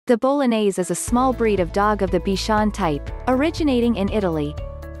The Bolognese is a small breed of dog of the Bichon type, originating in Italy.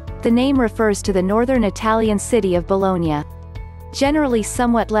 The name refers to the northern Italian city of Bologna. Generally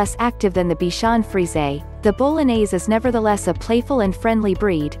somewhat less active than the Bichon Frise, the Bolognese is nevertheless a playful and friendly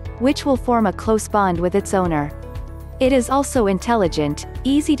breed, which will form a close bond with its owner. It is also intelligent,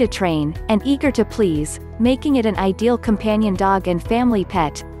 easy to train, and eager to please, making it an ideal companion dog and family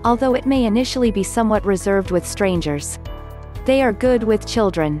pet, although it may initially be somewhat reserved with strangers. They are good with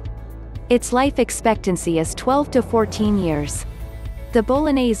children. Its life expectancy is 12 to 14 years. The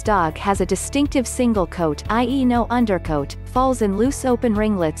Bolognese dog has a distinctive single coat, i.e. no undercoat, falls in loose open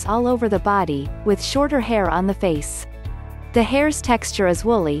ringlets all over the body, with shorter hair on the face. The hair's texture is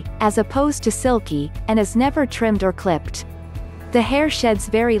woolly, as opposed to silky, and is never trimmed or clipped. The hair sheds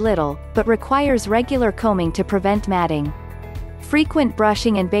very little, but requires regular combing to prevent matting. Frequent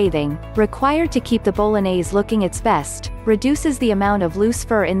brushing and bathing, required to keep the Bolognese looking its best, reduces the amount of loose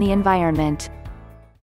fur in the environment.